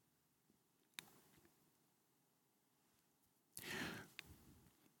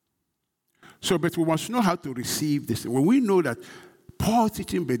 So, but we must know how to receive this. When we know that Paul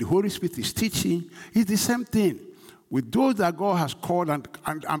teaching, but the Holy Spirit is teaching, it's the same thing. With those that God has called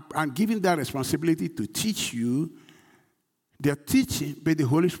and given that responsibility to teach you, they're teaching, but the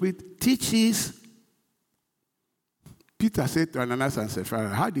Holy Spirit teaches. Peter said to Ananias and Sapphira,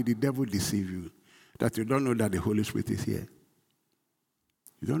 how did the devil deceive you that you don't know that the Holy Spirit is here?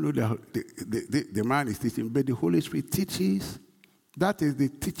 You don't know that the man is teaching, but the Holy Spirit teaches. That is the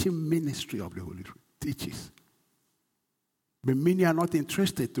teaching ministry of the Holy Spirit. Teaches. But many are not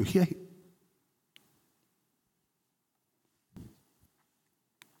interested to hear him.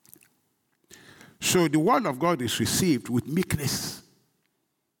 So the word of God is received with meekness,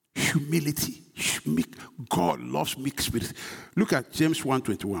 humility. God loves meek spirits. Look at James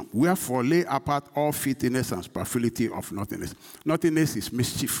 1:21. Wherefore lay apart all filthiness and superfluity of naughtiness. Naughtiness is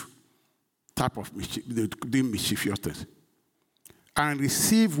mischief, type of mischief, doing mischievous things. And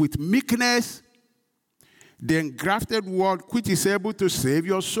receive with meekness the engrafted word which is able to save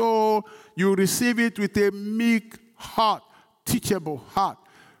your soul. You receive it with a meek heart, teachable heart.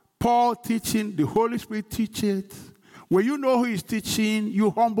 Paul teaching, the Holy Spirit teaches. When you know who is teaching, you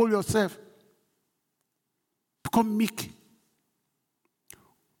humble yourself. Become meek.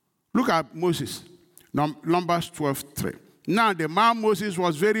 Look at Moses. Numbers 12:3. Now the man Moses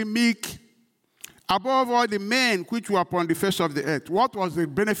was very meek, above all the men which were upon the face of the earth. What was the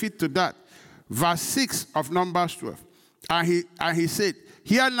benefit to that? Verse 6 of Numbers 12. And he said,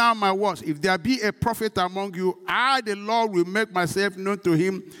 hear now my words. If there be a prophet among you, I, the Lord, will make myself known to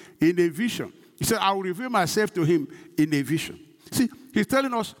him in a vision. He said, I will reveal myself to him in a vision. See, he's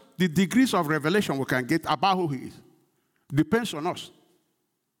telling us the degrees of revelation we can get about who he is. Depends on us.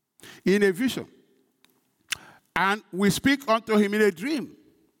 In a vision. And we speak unto him in a dream.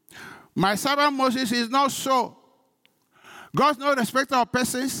 My servant Moses is not so. God's no respecter of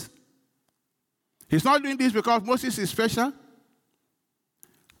persons. He's not doing this because Moses is special.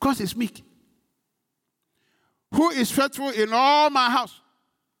 Because he's meek. Who is faithful in all my house?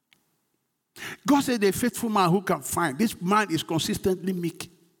 God said a faithful man who can find. This man is consistently meek.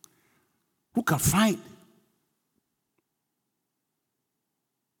 Who can find?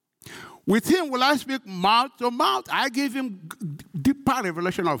 With him will I speak mouth to mouth. I give him deeper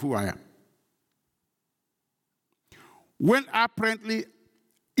revelation of who I am. When apparently,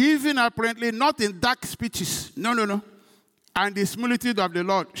 even apparently, not in dark speeches. No. And the similitude of the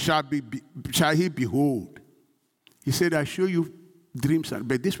Lord shall he behold. He said, I show you dreams.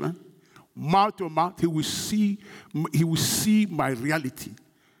 But this one, mouth to mouth, he will see my reality.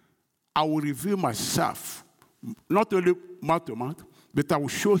 I will reveal myself. Not only mouth to mouth, but I will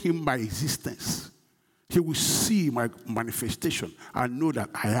show him my existence. He will see my manifestation and know that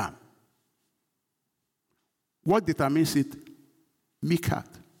I am. What determines it? Meek heart.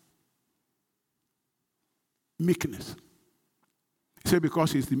 Meekness. He said,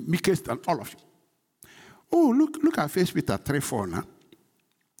 because he's the meekest than all of you. Oh, look at 1 Peter 3:4 now.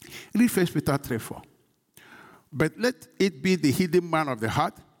 Read 1 Peter 3:4. But let it be the hidden man of the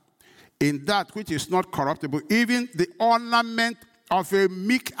heart, in that which is not corruptible, even the ornament of a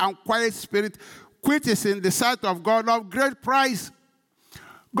meek and quiet spirit, which is in the sight of God of great price.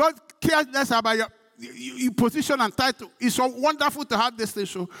 God cares less about your position and title. It's so wonderful to have this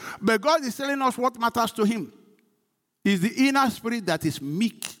thing, but God is telling us what matters to him. It's the inner spirit that is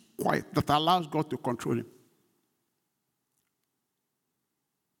meek, quiet, that allows God to control him.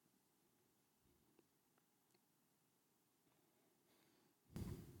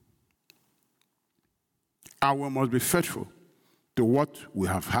 And we must be faithful to what we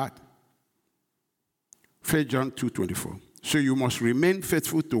have had. 1 John 2:24. So you must remain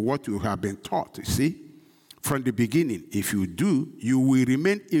faithful to what you have been taught. You see, from the beginning, if you do, you will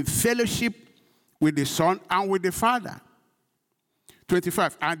remain in fellowship with the Son and with the Father.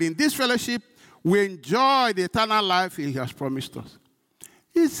 25. And in this fellowship, we enjoy the eternal life he has promised us.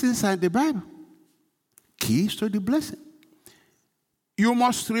 It's inside the Bible. Keys to the blessing. You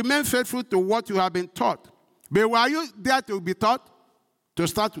must remain faithful to what you have been taught. But were you there to be taught? To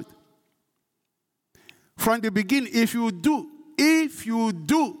start with. From the beginning, if you do,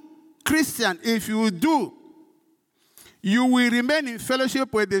 Christian, if you do, you will remain in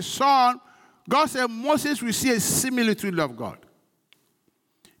fellowship with the Son. God said Moses will see a similitude of God.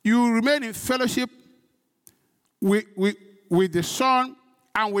 You will remain in fellowship with the Son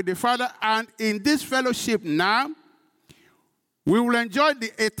and with the Father. And in this fellowship now, we will enjoy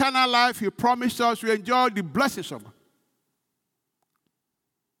the eternal life he promised us. We enjoy the blessings of God.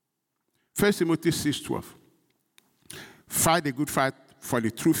 1 Timothy 6:12. Fight a good fight for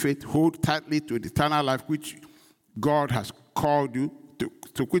the true faith. Hold tightly to the eternal life which God has called you,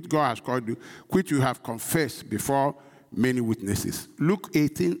 to which God has called you, which you have confessed before many witnesses. Luke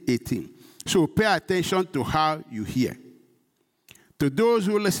 18:18. So pay attention to how you hear. To those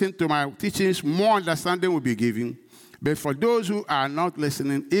who listen to my teachings, more understanding will be given. But for those who are not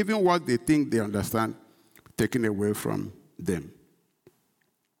listening, even what they think they understand, taken away from them.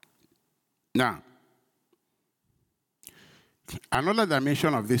 Now, another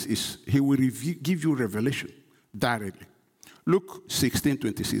dimension of this is he will give you revelation directly. Luke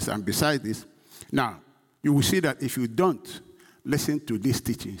 16:26. And beside this, now, you will see that if you don't listen to these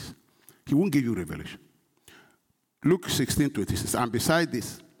teachings, he won't give you revelation. Luke 16:26. And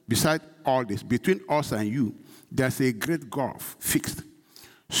beside all this, between us and you, there's a great gulf fixed,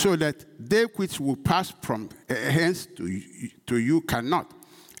 so that they which will pass from hence to you cannot,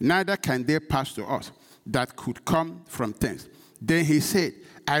 neither can they pass to us that could come from thence. Then he said,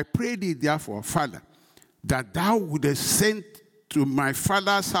 I pray thee therefore, Father, that thou wouldest send to my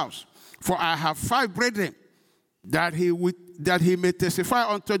father's house, for I have 5 brethren, that he may testify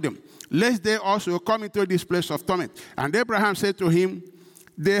unto them, lest they also come into this place of torment. And Abraham said to him,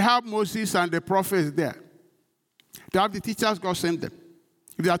 they have Moses and the prophets there. They have the teachers, God sent them.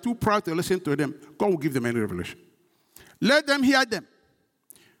 If they are too proud to listen to them, God will give them any revelation. Let them hear them.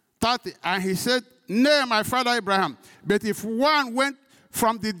 30. And he said, nay, my father Abraham, but if one went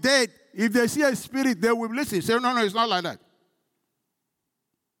from the dead, if they see a spirit, they will listen. He said, no, it's not like that.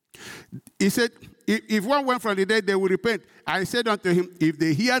 He said, if one went from the dead, they will repent. And he said unto him, if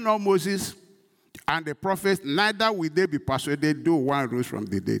they hear not Moses and the prophets, neither will they be persuaded, though one rose from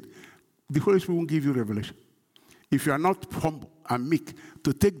the dead. The Holy Spirit won't give you revelation. If you are not humble and meek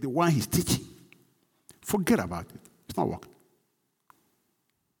to take the one he's teaching, forget about it. It's not working.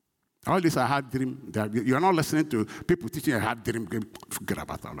 All this I had dream. You are not listening to people teaching a hard dream. Forget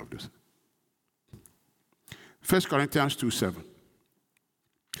about all of this. 1 Corinthians 2:7.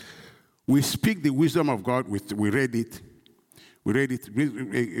 We speak the wisdom of God. We read it.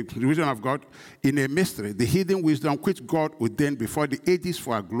 The wisdom of God in a mystery, the hidden wisdom which God ordained before the ages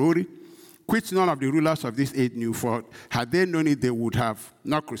for our glory, which none of the rulers of this age knew, for had they known it, they would have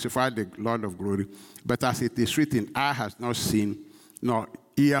not crucified the Lord of glory. But as it is written, eye has not seen, nor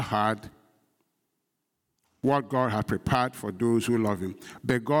ear heard what God has prepared for those who love him.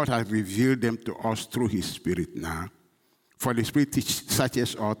 But God has revealed them to us through his Spirit now. For the Spirit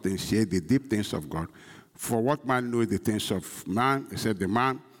searches all things, yea, the deep things of God. For what man knows the things of man, except the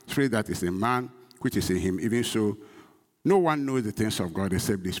man, Spirit that is in man, which is in him, even so, no one knows the things of God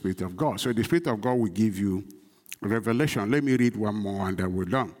except the Spirit of God. So the Spirit of God will give you revelation. Let me read one more and then we're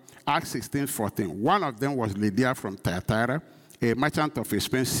done. Acts 16:14. One of them was Lydia from Thyatira, a merchant of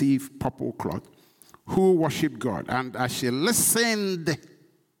expensive purple cloth, who worshipped God. And as she listened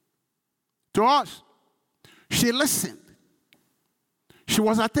to us, she listened. She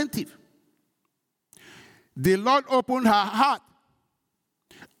was attentive. The Lord opened her heart,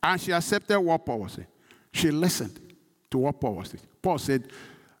 and she accepted what Paul was saying. She listened to what Paul was saying. Paul said,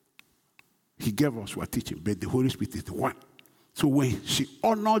 He gave us what teaching, but the Holy Spirit is the one. So when she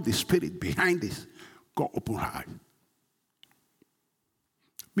honored the Spirit behind this, God opened her eyes.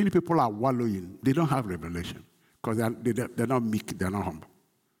 Many people are wallowing. They don't have revelation because they're not meek, they're not humble.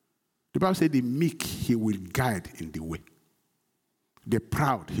 The Bible said the meek, he will guide in the way. The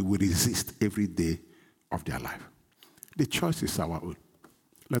proud, he will resist every day of their life. The choice is our own.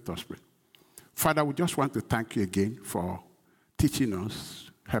 Let us pray. Father, we just want to thank you again for teaching us,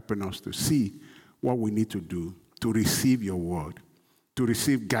 helping us to see what we need to do to receive your word, to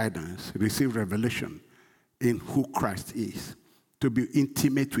receive guidance, receive revelation in who Christ is, to be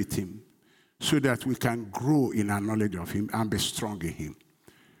intimate with him so that we can grow in our knowledge of him and be strong in him.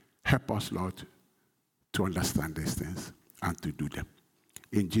 Help us, Lord, to understand these things and to do them.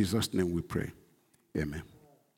 In Jesus' name we pray. Amen.